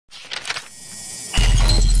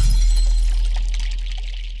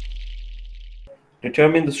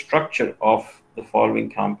Determine the structure of the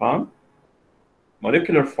following compound.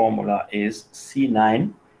 Molecular formula is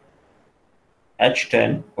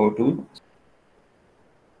C9H10O2.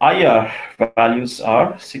 IR values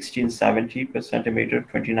are 1670 per centimeter,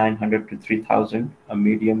 2900 to 3000, a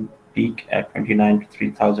medium peak at 29 to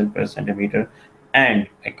 3000 per centimeter, and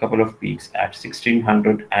a couple of peaks at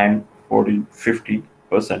 1600 and 1450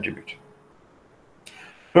 per centimeter.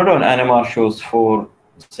 Proton NMR shows 4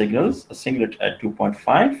 signals: a singlet at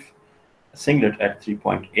 2.5, a singlet at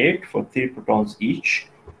 3.8 for 3 protons each,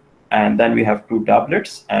 and then we have 2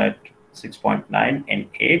 doublets at 6.9 and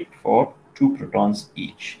 8 for 2 protons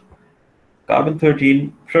each.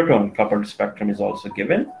 Carbon-13 proton coupled spectrum is also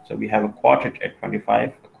given. So we have a quartet at 25,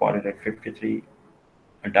 a quartet at 53,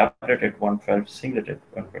 a doublet at 112, singlet at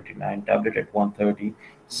 129, doublet at 130,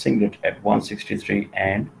 singlet at 163,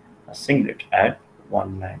 and a singlet at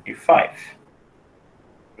 195.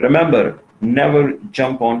 Remember, never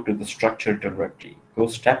jump onto the structure directly. Go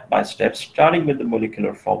step by step, starting with the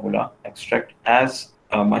molecular formula. Extract as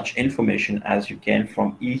much information as you can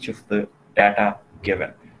from each of the data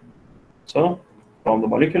given. So from the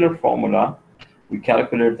molecular formula, we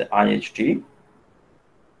calculate the IHT.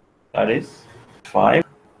 That is 5.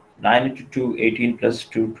 9 into 2, 18 plus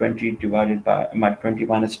 2, 20 divided by 20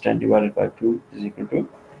 minus 10 divided by 2 is equal to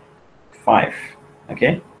 5.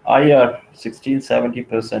 Okay. IR 1670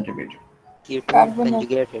 per centimeter. Ketone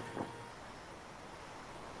conjugated.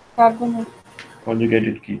 Carbonyl.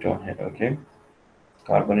 Conjugated ketone है. Okay.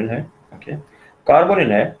 Carbonyl है. Okay. Carbonyl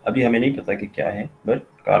है. अभी हमें नहीं पता कि क्या है, but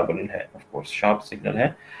carbonyl है. Of course, sharp signal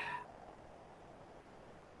है.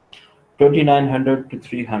 2900 to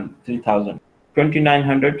 3000.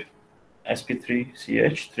 2900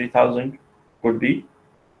 sp3ch, 3000 could be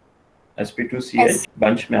sp2ch.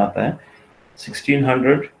 Bunch में आता है.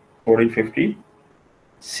 1600 1450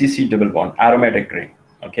 cc double bond, aromatic ring.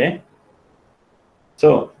 Okay.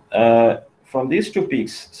 So from these 2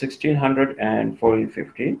 peaks, 1600 and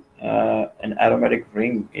 1450, an aromatic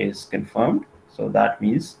ring is confirmed. So that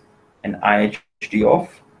means an IHD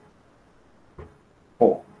of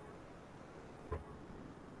 4.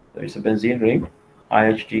 So it's a benzene ring.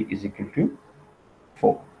 IHD is equal to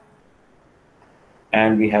 4.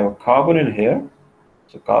 And we have a carbonyl here.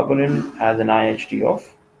 So carbonyl has an IHD of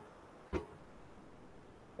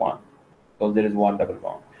 1, because there is 1 double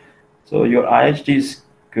bond. So your IHD is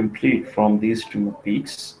complete from these 2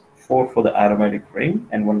 peaks, 4 for the aromatic ring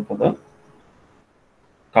and 1 for the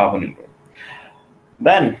carbonyl ring.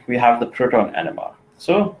 Then we have the proton NMR.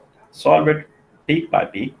 So solve it peak by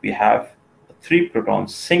peak. We have a 3 proton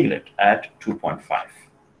singlet at 2.5.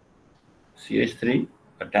 CH3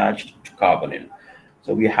 attached to carbonyl.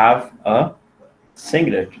 So we have a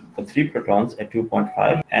singlet for 3 protons at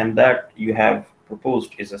 2.5, and that you have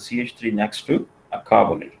proposed is a CH3 next to a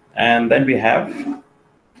carbonyl. And then we have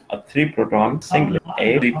a 3 proton singlet,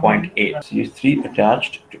 a 3.8, CH3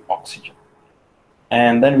 attached to oxygen.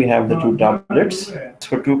 And then we have the 2 doublets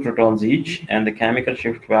for 2 protons each, and the chemical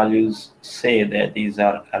shift values say that these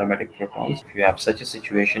are aromatic protons. If you have such a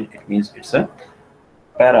situation, it means it's a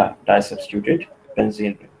para disubstituted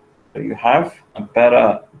benzene ring. So you have a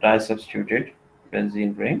para disubstituted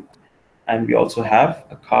benzene ring, and we also have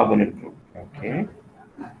a carbonyl group. Okay,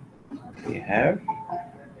 we have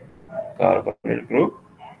carbonyl group,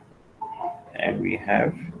 and we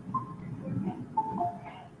have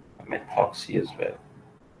methoxy as well.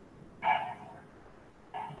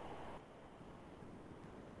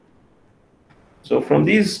 So from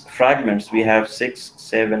these fragments, we have 6,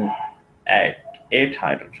 7, 8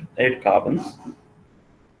 hydrogen, 8 carbons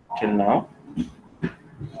till now.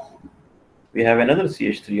 We have another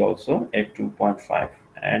CH3 also at 2.5,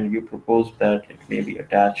 and you propose that it may be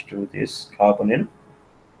attached to this carbonyl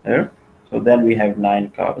there. So then we have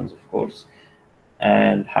 9 carbons, of course,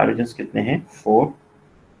 and hydrogens kitne hain? 4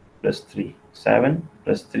 plus 3, 7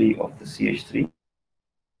 plus 3 of the CH3.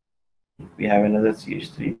 We have another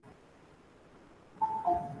CH3.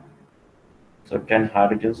 So 10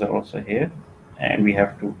 hydrogens are also here, and we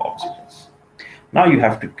have 2 oxygens. Now you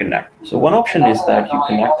have to connect. So one option is that you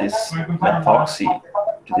connect this methoxy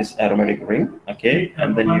to this aromatic ring, okay,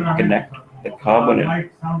 and then you connect the carbonyl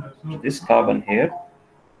to this carbon here,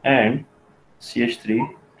 and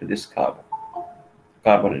CH3 to this carbon,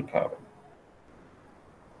 carbonyl carbon.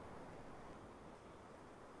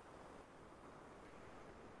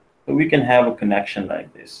 So we can have a connection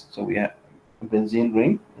like this. So we have a benzene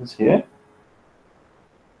ring is here,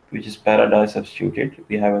 which is para disubstituted.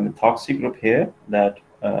 We have a methoxy group here that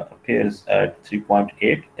appears at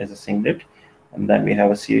 3.8 as a singlet, and then we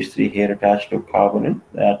have a CH3 here attached to carbonyl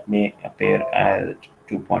that may appear at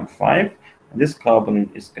 2.5, This carbon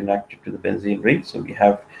is connected to the benzene ring. So we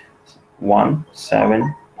have 1,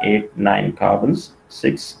 7, 8, 9 carbons,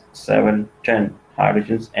 6, 7, 10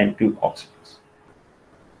 hydrogens, and 2 oxygens.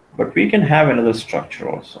 But we can have another structure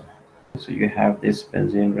also. So you have this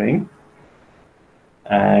benzene ring,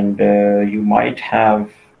 and you might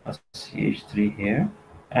have a CH3 here,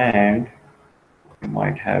 and you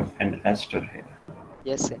might have an ester here.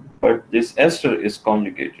 Yes, sir. But this ester is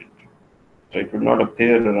conjugated, so it will not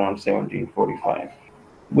appear around 1745.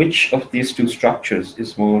 Which of these two structures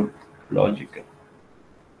is more logical,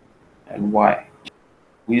 and why?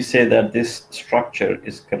 We say that this structure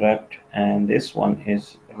is correct and this one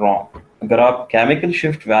is wrong. अगर आप chemical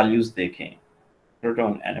shift values देखें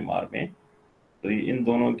proton NMR में तो इन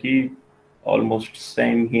दोनों की almost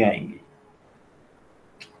same ही आएंगी.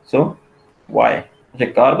 So why?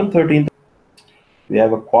 Okay, carbon 13 we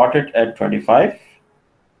have a quartet at 25.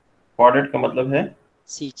 Quartet का मतलब है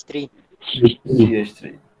CH3.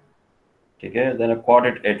 CH3. ठीक है. Then a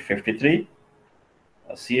quartet at 53.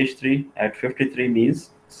 CH3 at 53 means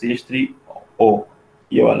CH3O,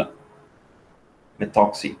 ये वाला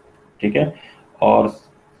methoxy. ठीक है. और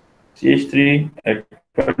CH3 at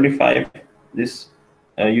 25, this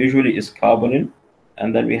usually is carbonyl,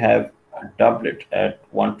 and then we have a doublet at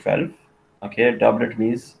 112. Okay, doublet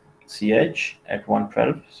means CH at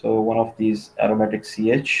 112, so one of these aromatic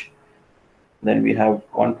CH. Then we have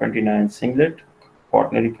 129 singlet,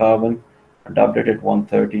 quaternary carbon, a doublet at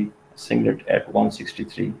 130, a singlet at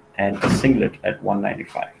 163, and a singlet at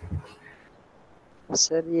 195.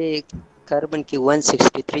 Sir ये carbon की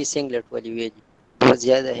 163 singlet वाली veg बहुत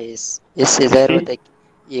ज्यादा है. इससे जाहिर होता है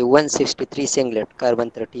कि ये 163 सिंगलेट कार्बन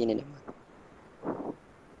 13 NMR.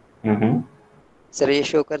 सर ये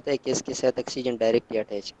शो करता है कि इसके साथ ऑक्सीजन डायरेक्टली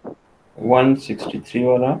अटैच. 163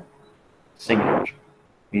 वाला singlet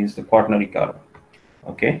means the quaternary carbon.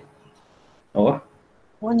 Okay. Or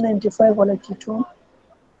 195 वाला ketone.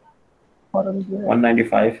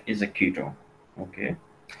 195 is a ketone. Okay.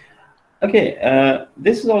 Okay.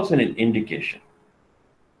 This is also an indication.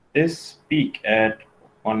 This peak at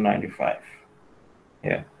 195.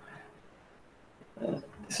 Yeah.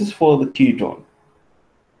 This is for the ketone.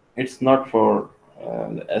 It's not for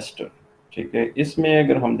the ester. ठीक है. इसमें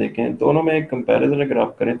अगर हम देखें दोनों में comparison अगर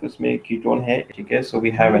आप करें तो इसमें कीटोन है. ठीक है. So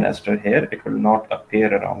we have an ester here. It will not appear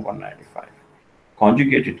around 195.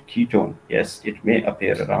 Conjugated ketone, yes, it may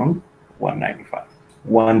appear around 195.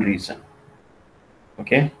 One reason.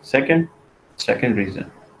 Okay. Second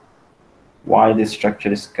reason why this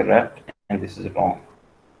structure is correct and this is wrong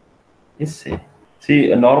is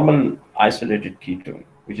see a normal isolated ketone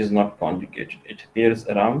which is not conjugated, it appears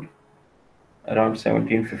around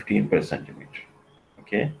 17-15 per centimeter.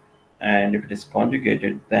 Okay. And if it is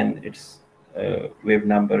conjugated, then its wave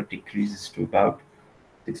number decreases to about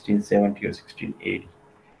 1670 or 1680.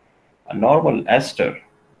 A normal ester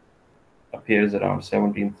appears around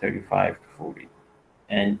 1735 to 40.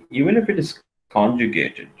 And even if it is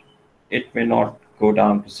conjugated, it may not go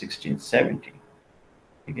down to 1670.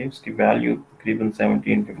 Okay, उसकी value तकरीबन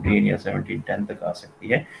 1715 या 1710 तक आ सकती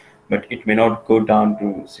है, but it may not go down to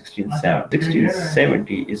 1670.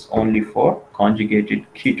 1670 is only for conjugated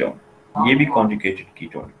ketone. ये भी conjugated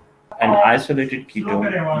ketone. An isolated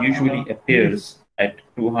ketone usually appears at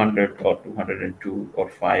 200 or 202 or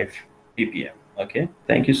 5 ppm. Okay,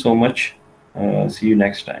 thank you so much. See you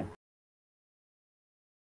next time.